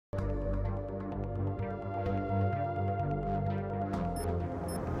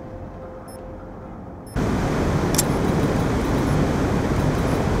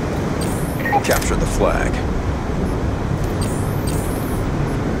Capture the flag.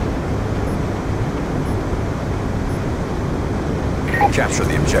 Capture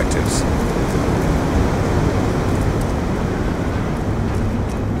the objectives.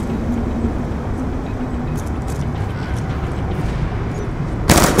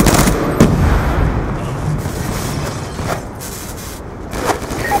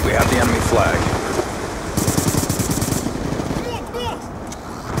 We have the enemy flag.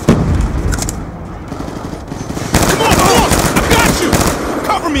 Come on! I got you!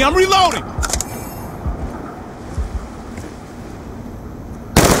 Cover me, I'm reloading!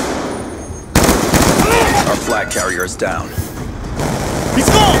 Our flag carrier is down. He's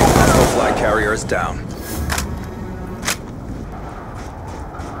gone! Hostile flag carrier is down.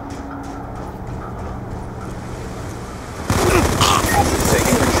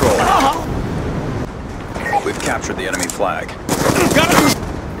 Taking control. We've captured the enemy flag. Got it!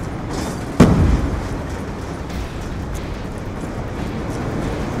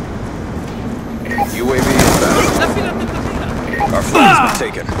 UAV inbound. Our flag has been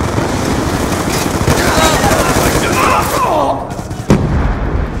taken.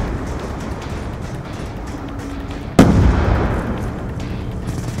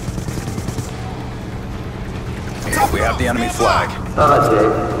 We have the enemy flag.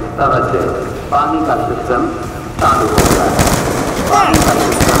 पानी का system चालू हो गया है। पानी का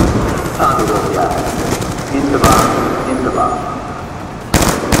system चालू हो गया है। इंतबाह।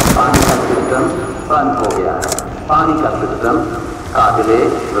 पानी का सिस्टम बंद हो गया है। पानी का सिस्टम काबिले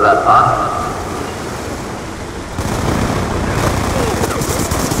रफ़ा है।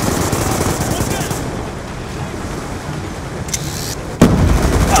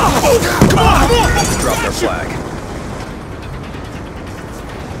 Drop their flag.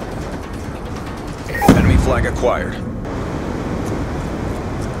 Enemy flag acquired.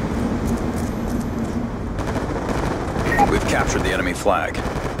 We've captured the enemy flag.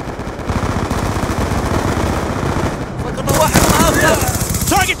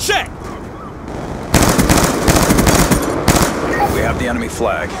 Target check! We have the enemy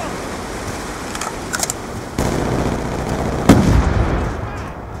flag.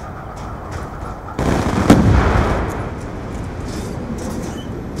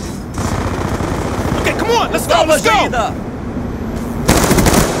 Let's go! Let's go!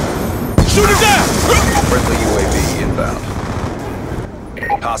 Shoot it down! Friendly UAV inbound.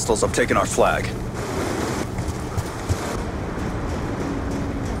 Hostiles have taken our flag.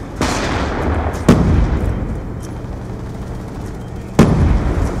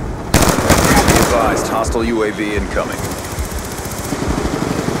 Be advised, hostile UAV incoming.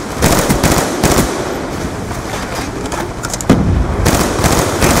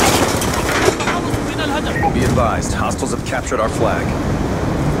 Be advised, hostiles have captured our flag.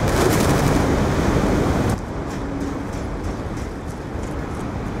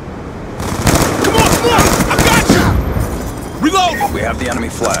 Come on! I got you! Reload! We have the enemy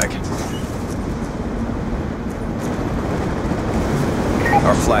flag.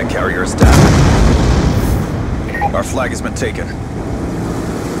 Our flag carrier is down. Our flag has been taken.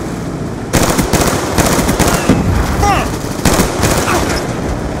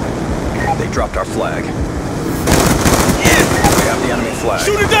 They dropped our flag. We have the enemy flag.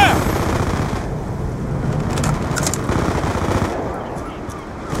 Shoot it down!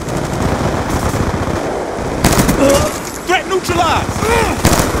 Threat neutralized!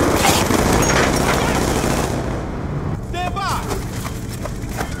 Stand by!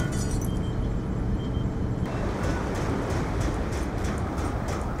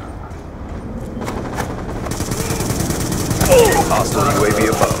 Hostile UAV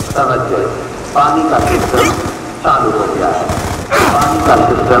above. पानी का system चालू हो गया है। पानी का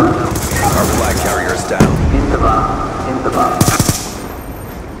system Our flag carrier is down. इंतबाह।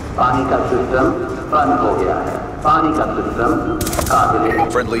 पानी का सिस्टम बंद हो गया है। पानी का सिस्टम काबिले।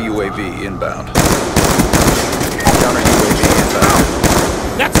 Friendly UAV inbound. Counter UAV inbound.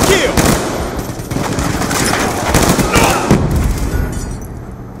 That's a kill!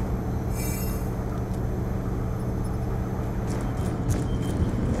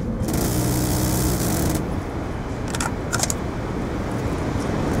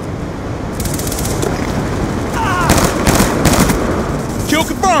 Kill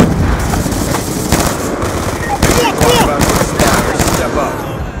confirmed! Come on! Step up.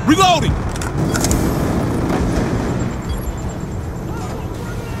 Reloading!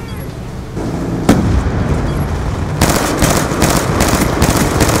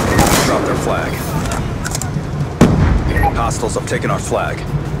 Drop their flag. Hostiles have taken our flag. Be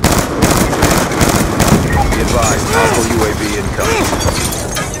advised, hostile UAV incoming.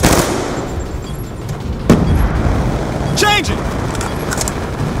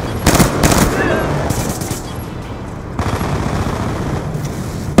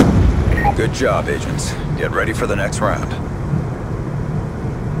 Good job, agents. Get ready for the next round.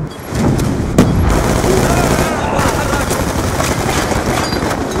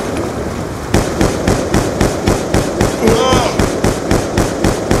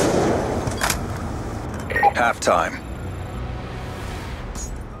 Halftime.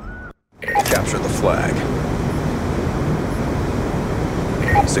 Capture the flag.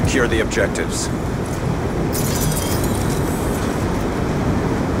 Secure the objectives.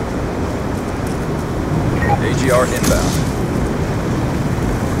 AGR inbound.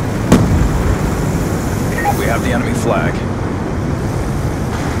 We have the enemy flag.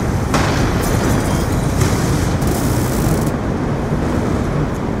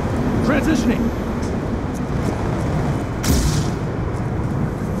 Transitioning.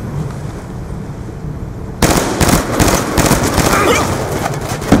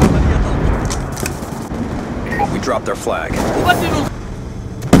 We dropped their flag.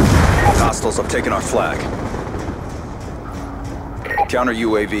 Hostiles have taken our flag. Counter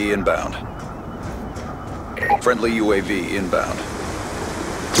UAV inbound. Friendly UAV inbound.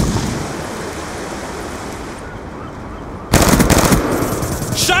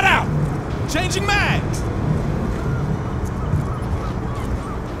 Shut out! Changing mags!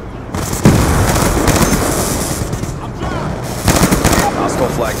 Hostile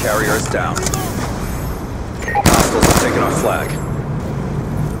flag carrier is down. Hostiles have taken our flag.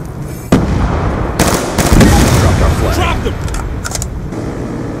 Dropped our flag. Drop them!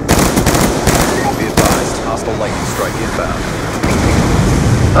 Be advised, hostile lightning strike inbound.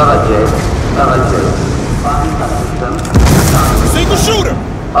 पानी का system Single shooter!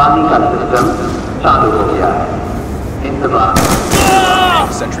 पानी का system चालू हो गया है इंतजाम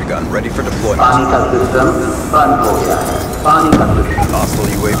Sentry gun ready for deployment. पानी का सिस्टम बंद हो गया है पानी का system Hostile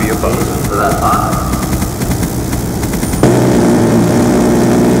UAV above.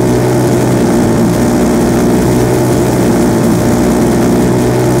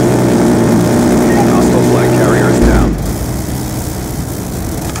 Hostile flag carrier is down.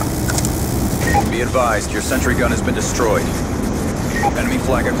 Be advised, your sentry gun has been destroyed. Enemy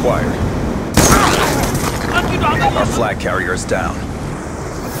flag acquired. Our flag carrier is down.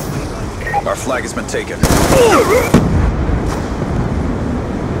 Our flag has been taken.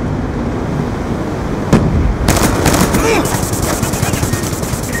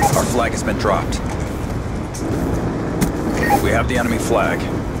 Our flag has been dropped. We have the enemy flag.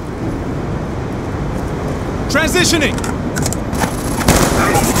 Transitioning! We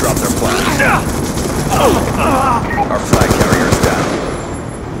dropped their flag. Our flag carrier is down.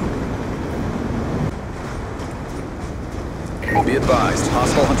 Be advised,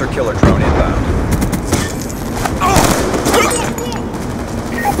 hostile hunter-killer drone inbound.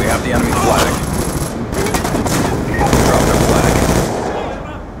 We have the enemy flag. Drop their flag.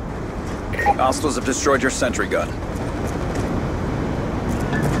 Hostiles have destroyed your sentry gun.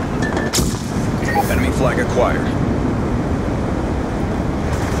 Enemy flag acquired.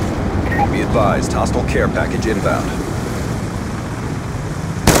 Be advised, hostile care package inbound.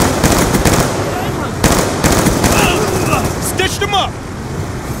 Stitched him up!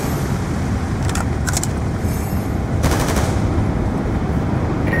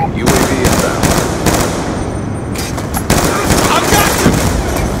 UAV inbound. I've got you!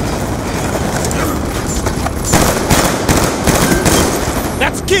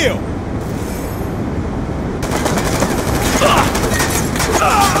 That's a kill!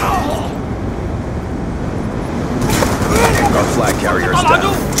 Our flag carrier is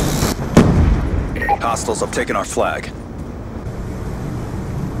down. Hostiles have taken our flag.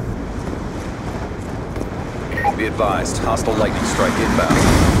 Be advised, hostile lightning strike inbound.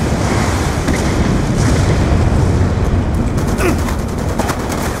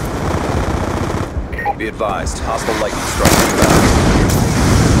 Be advised, hostile lightning strike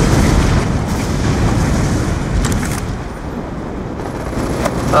inbound.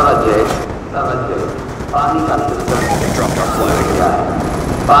 पानी का system We dropped our flag.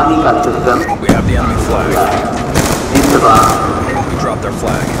 पानी का system We have the enemy flag. इंतजाम We dropped their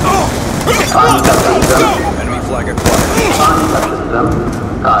flag. पानी का system Enemy flag acquired. पानी का system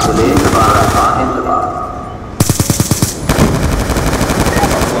काबिले दोबारा का इंतजाम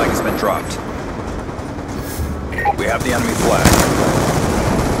Our flag has been dropped. We have the enemy flag.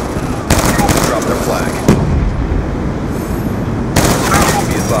 We dropped their flag.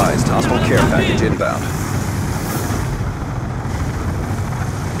 Be advised, hostile care package inbound.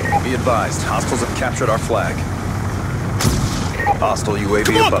 Be advised, hostiles have captured our flag. Hostile UAV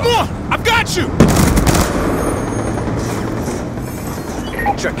Come on, above. come on! I've got you!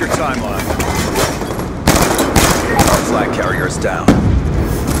 Check your timeline. Our flag carrier is down.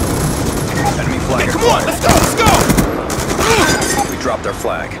 Enemy flag Come on, acquired. let's go! We dropped their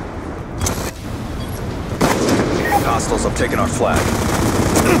flag. Hostiles have taken our flag.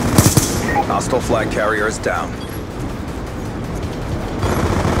 Hostile flag carrier is down.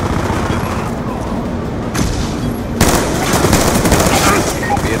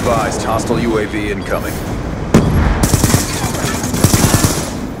 Be advised, hostile UAV incoming.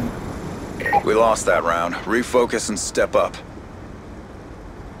 We lost that round. Refocus and step up.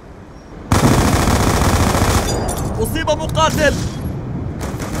 أصيب مقاتل.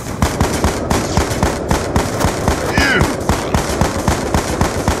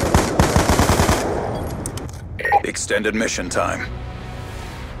 Extended mission time.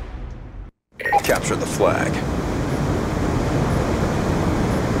 Capture the flag.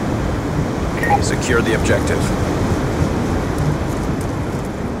 Secure the objective.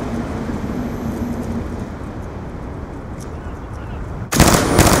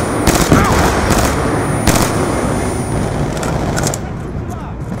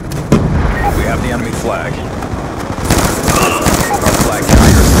 We have the enemy flag. Our flag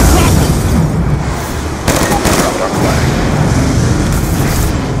carrier is down. Dropped our flag.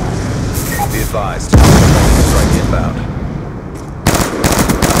 Be advised, strike inbound.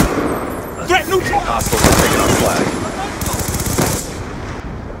 Threat neutral! Hostiles are taking our flag.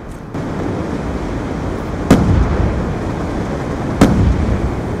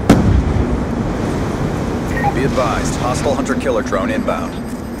 Be advised, hostile hunter-killer drone inbound.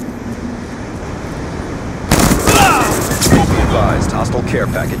 Be advised, hostile care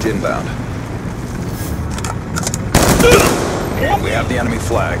package inbound. We have the enemy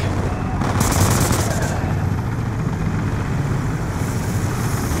flag.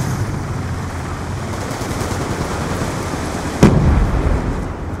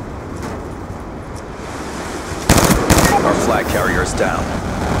 Our flag carrier is down.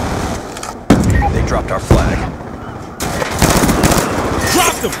 They dropped our flag.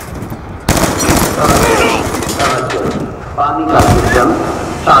 Drop them! पानी का system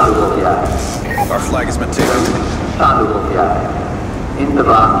चालू हो गया है Our flag has been taken. चालू हो गया है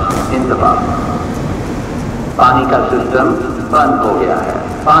इंतबाह इंतबाह पानी का सिस्टम बंद हो गया है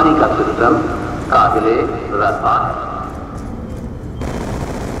पानी का सिस्टम काबिले रफ़ा है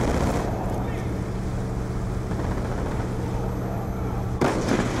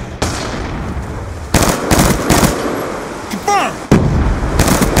Confirm!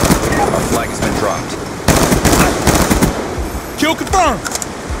 Our flag has been dropped. Kill confirmed!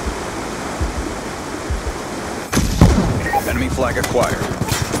 Enemy flag acquired.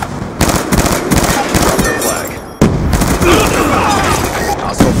 Drop their flag.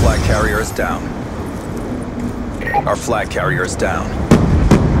 Hostile flag carrier is down. Our flag carrier is down.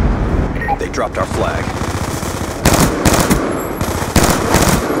 They dropped our flag.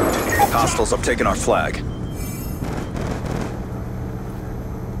 Hostiles have taken our flag.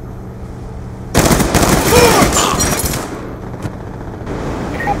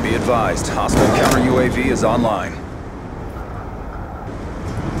 Be advised, hostile counter UAV is online.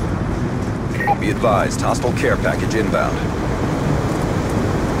 Be advised, hostile care package inbound.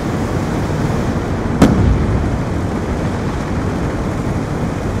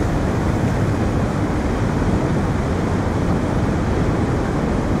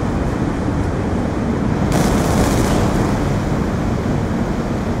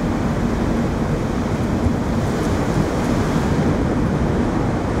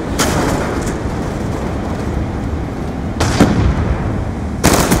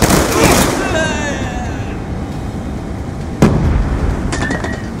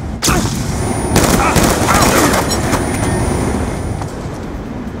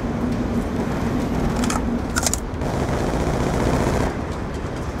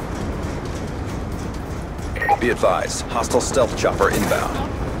 Be advised, hostile stealth chopper inbound.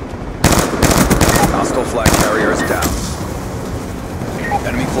 Hostile flag carrier is down.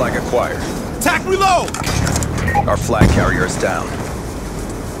 Enemy flag acquired. Attack reload! Our flag carrier is down.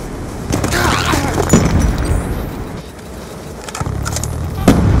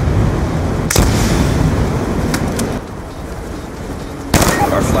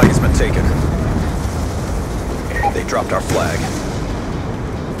 Our flag has been taken. They dropped our flag.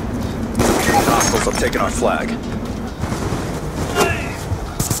 Hostiles have taken our flag.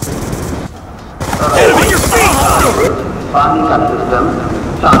 Enemy, your feet! पानी का system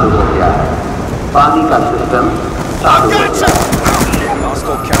चालू हो गया है पानी का system चालू हो गया है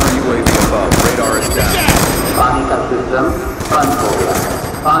Hostile counter UAV above. Radar is down. पानी का सिस्टम बंद हो गया है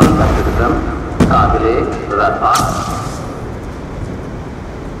पानी का सिस्टम काबिले रफ़ा है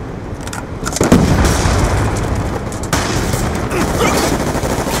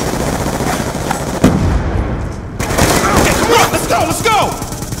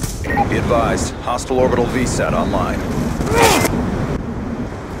Be advised, hostile orbital VSAT online.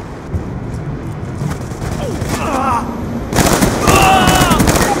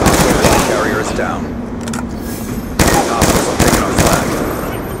 Hostile carrier is down. Hostiles have taken our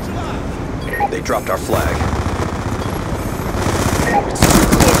flag. They dropped our flag. It's too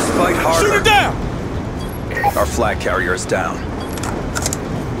close. Fight harder. Shoot her down! Our flag carrier is down.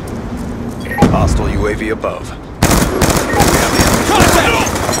 Hostile UAV above. We have the enemy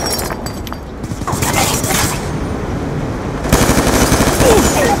flag.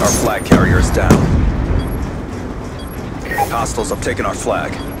 Our flag carrier is down. Hostiles have taken our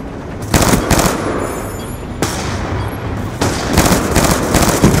flag.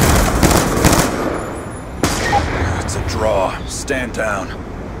 It's a draw. Stand down.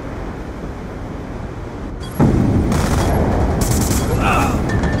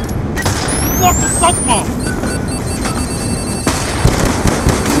 What the fuck?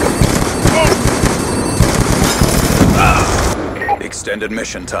 Extended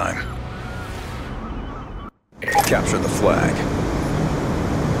mission time. Capture the flag.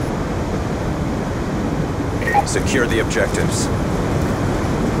 Secure the objectives.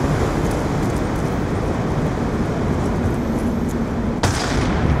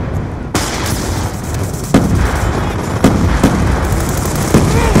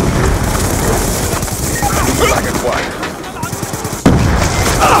 Flag acquired.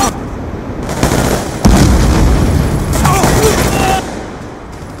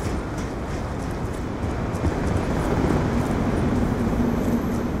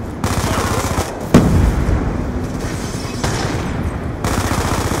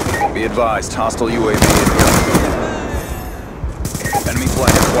 Be advised, hostile UAV incoming. Enemy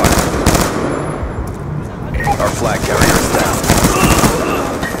flag acquired. Our flag carrier is down.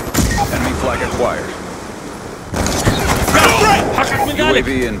 Enemy flag acquired.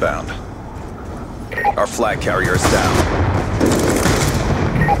 UAV inbound. Our flag carrier is down.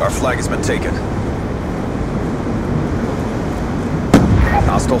 Our flag has been taken.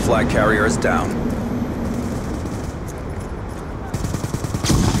 Hostile flag carrier is down.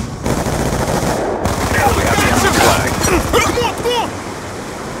 We have the enemy flag.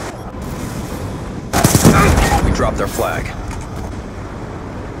 We dropped their flag.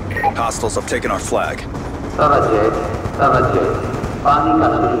 Hostiles have taken our flag. तवज्जो तवज्जो पानी का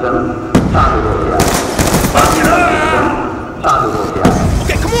system चालू हो गया पानी का system चालू हो गया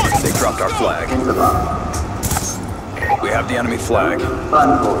Okay, come on! They dropped our flag. इंतजाम We have the enemy flag.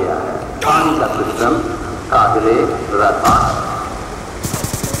 बंद हो गया है पानी का सिस्टम काबिले रद्द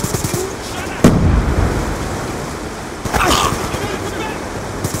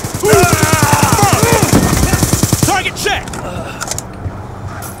Target check!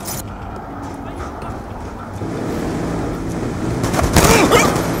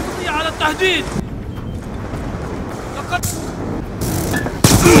 على التهديد لقد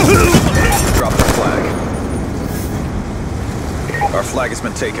Drop the flag. Our flag has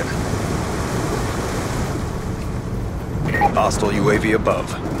been taken. Hostile UAV above.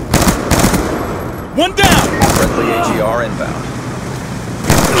 one down! Friendly AGR inbound.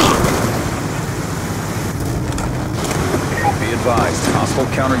 Be advised, hostile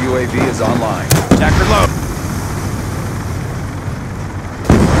counter UAV is online. Attacker low.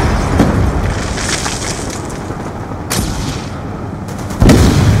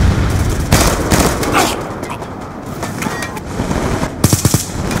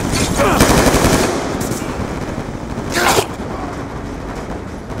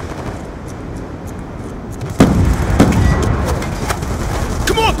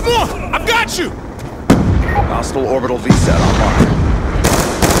 Come on, I've got you! Hostile orbital VSAT online.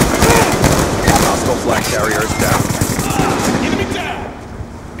 Hostile flag carrier is down. Enemy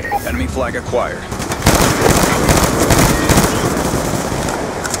down! Enemy flag acquired.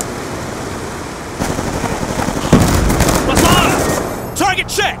 Masala! Target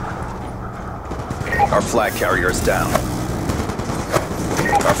check! Our flag carrier is down.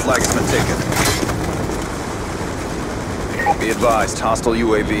 Our flag has been taken. Be advised, hostile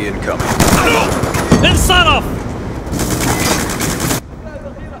UAV incoming. انصرف!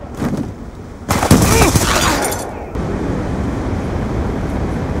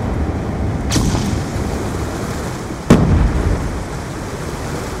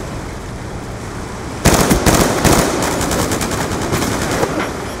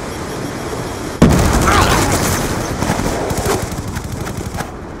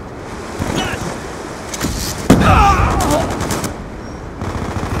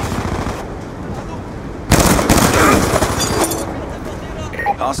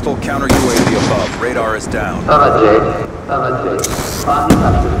 Hostile counter UAV above. Radar is down. तवज्जो पानी का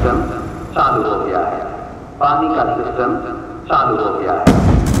system चालू हो गया है। पानी का system चालू हो गया है।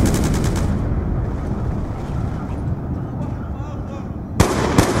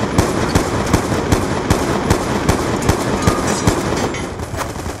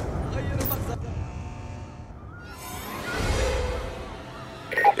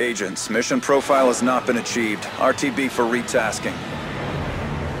 Agents, mission profile has not been achieved. RTB for retasking.